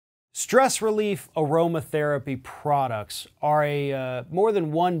Stress relief aromatherapy products are a more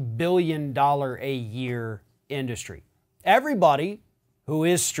than $1 billion a year industry. Everybody who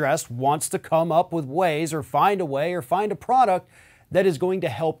is stressed wants to come up with ways or find a way or find a product that is going to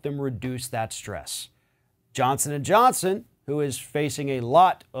help them reduce that stress. Johnson & Johnson, who is facing a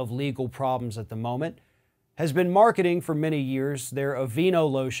lot of legal problems at the moment, has been marketing for many years their Aveeno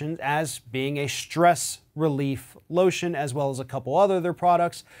lotion as being a stress relief lotion, as well as a couple other of their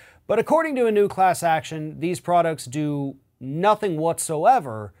products. But according to a new class action, these products do nothing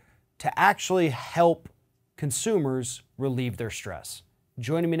whatsoever to actually help consumers relieve their stress.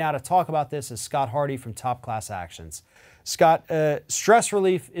 Joining me now to talk about this is Scott Hardy from Top Class Actions. Scott, stress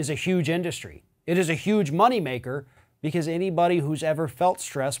relief is a huge industry. It is a huge moneymaker because anybody who's ever felt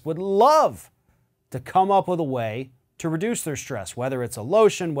stress would love to come up with a way to reduce their stress, whether it's a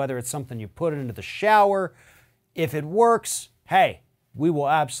lotion, whether it's something you put into the shower. If it works, hey, we will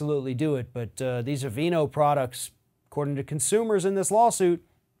absolutely do it. But these Aveeno products, according to consumers in this lawsuit,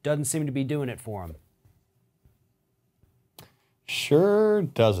 doesn't seem to be doing it for them. Sure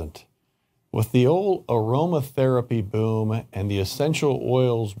doesn't. With the old aromatherapy boom and the essential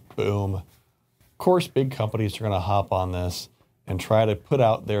oils boom, of course big companies are going to hop on this and try to put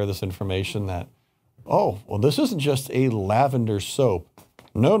out there this information that, oh, well, this isn't just a lavender soap.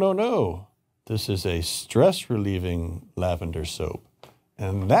 No, no, no. This is a stress-relieving lavender soap.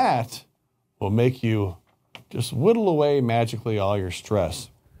 And that will make you just whittle away magically all your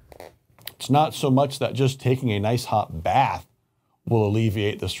stress. It's not so much that just taking a nice hot bath will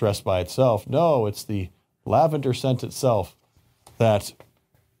alleviate the stress by itself. No, it's the lavender scent itself that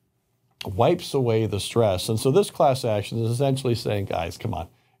wipes away the stress. And so this class action is essentially saying, guys, come on.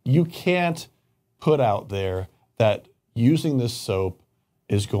 You can't put out there that using this soap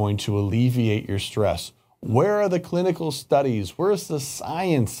is going to alleviate your stress. Where are the clinical studies? Where's the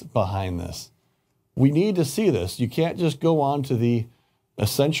science behind this? We need to see this. You can't just go on to the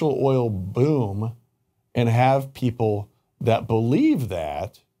essential oil boom and have people that believe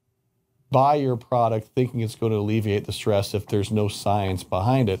that buy your product thinking it's going to alleviate the stress if there's no science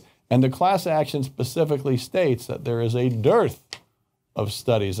behind it. And the class action specifically states that there is a dearth of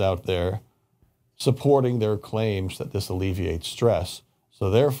studies out there supporting their claims that this alleviates stress. So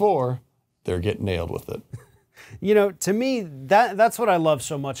therefore, they're getting nailed with it. You know, to me, that's what I love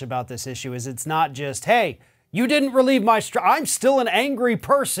so much about this issue is it's not just, hey, you didn't relieve my stress. I'm still an angry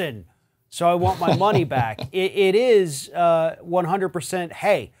person, so I want my money back. It is 100%,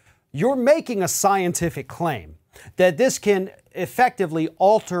 hey, you're making a scientific claim that this can effectively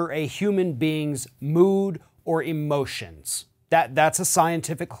alter a human being's mood or emotions. That's a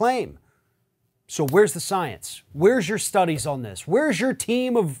scientific claim. So where's the science? Where's your studies on this? Where's your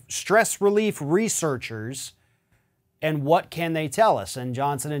team of stress relief researchers? And what can they tell us? And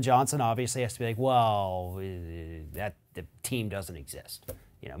Johnson & Johnson obviously has to be like, well, the team doesn't exist.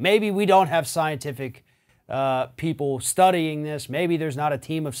 You know, maybe we don't have scientific people studying this. Maybe there's not a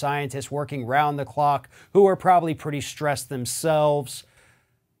team of scientists working round the clock who are probably pretty stressed themselves.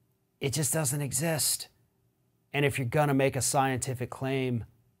 It just doesn't exist. And if you're going to make a scientific claim,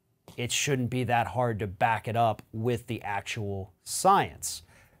 it shouldn't be that hard to back it up with the actual science.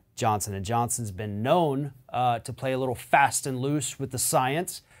 Johnson & Johnson's been known to play a little fast and loose with the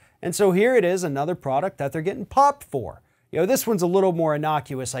science. And so here it is, another product that they're getting popped for. You know, this one's a little more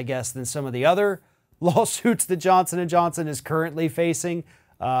innocuous, I guess, than some of the other lawsuits that Johnson & Johnson is currently facing,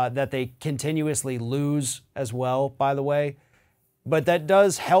 that they continuously lose as well, by the way. But that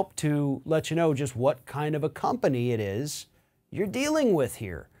does help to let you know just what kind of a company it is you're dealing with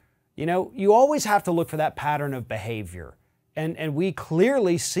here. You know, you always have to look for that pattern of behavior. And we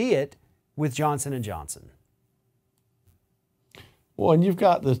clearly see it with Johnson & Johnson. Well, and you've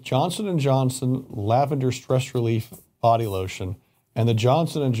got the Johnson & Johnson Lavender Stress Relief Body Lotion and the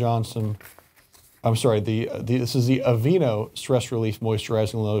Johnson & Johnson, this is the Aveeno Stress Relief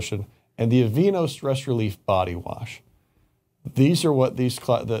Moisturizing Lotion and the Aveeno Stress Relief Body Wash. These are what these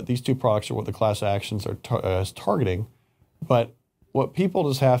two products are what the class actions are targeting. But what people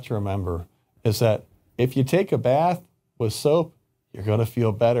just have to remember is that if you take a bath with soap, you're going to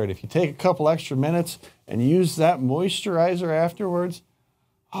feel better. And if you take a couple extra minutes and use that moisturizer afterwards,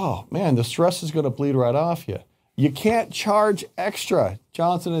 oh man, the stress is going to bleed right off you. You can't charge extra,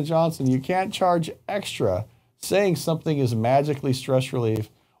 Johnson & Johnson. You can't charge extra saying something is magically stress relief.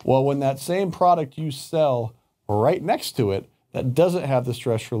 Well, when that same product you sell right next to it that doesn't have the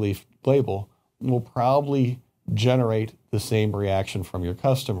stress relief label will probably generate the same reaction from your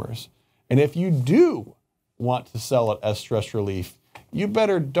customers. And if you do want to sell it as stress relief, you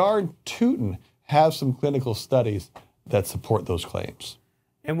better darn tootin' have some clinical studies that support those claims.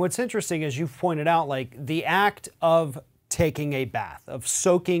 And what's interesting, as you've pointed out, like the act of taking a bath, of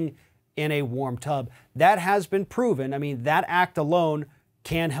soaking in a warm tub, that has been proven. I mean, that act alone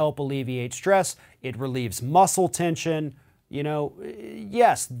can help alleviate stress. It relieves muscle tension. You know,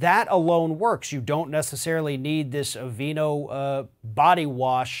 yes, that alone works. You don't necessarily need this Aveeno body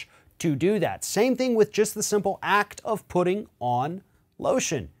wash to do that. Same thing with just the simple act of putting on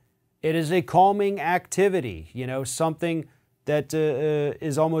lotion. It is a calming activity, you know, something that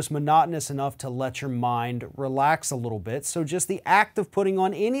is almost monotonous enough to let your mind relax a little bit. So just the act of putting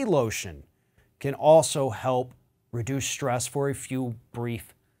on any lotion can also help reduce stress for a few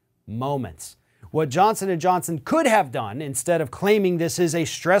brief moments. What Johnson & Johnson could have done, instead of claiming this is a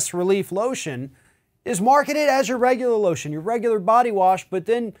stress relief lotion, is market it as your regular lotion, your regular body wash, but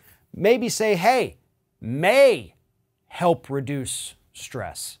then maybe say, hey, may help reduce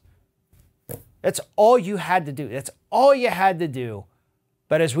stress. That's all you had to do. That's all you had to do.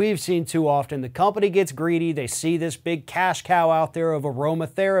 But as we've seen too often, the company gets greedy. They see this big cash cow out there of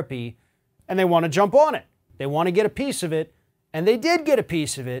aromatherapy, and they want to jump on it. They want to get a piece of it, and they did get a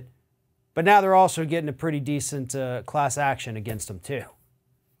piece of it, but now they're also getting a pretty decent class action against them too.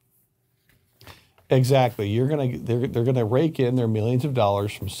 Exactly. They're gonna rake in their millions of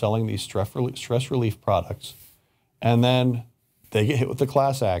dollars from selling these stress relief products, and then they get hit with the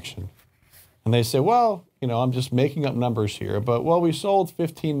class action. And they say, well, you know, I'm just making up numbers here, but well, we sold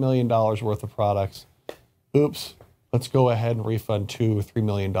 $15 million worth of products. Oops, let's go ahead and refund $2 or $3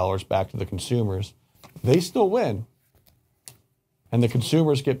 million back to the consumers. They still win, and the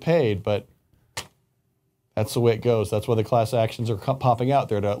consumers get paid, but that's the way it goes. That's why the class actions are popping out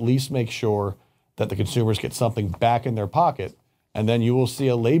there, to at least make sure that the consumers get something back in their pocket, and then you will see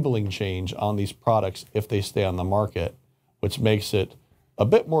a labeling change on these products if they stay on the market, which makes it a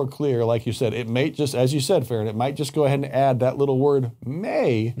bit more clear. Like you said, it may just, as you said, Farron, it might just go ahead and add that little word,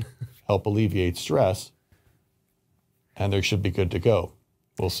 may, help alleviate stress, and they should be good to go.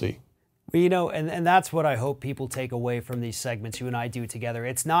 We'll see. Well, you know, and that's what I hope people take away from these segments you and I do together.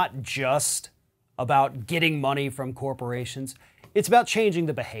 It's not just about getting money from corporations. It's about changing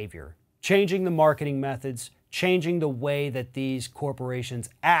the behavior, changing the marketing methods, changing the way that these corporations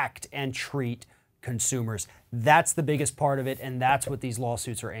act and treat consumers. That's the biggest part of it, and that's what these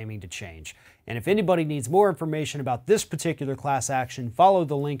lawsuits are aiming to change. And if anybody needs more information about this particular class action, follow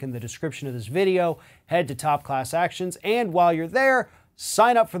the link in the description of this video, head to Top Class Actions, and while you're there,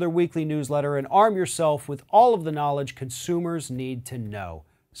 sign up for their weekly newsletter and arm yourself with all of the knowledge consumers need to know.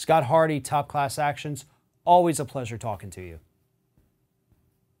 Scott Hardy, Top Class Actions, always a pleasure talking to you.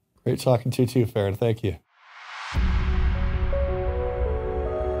 Great talking to you too, Farron. Thank you.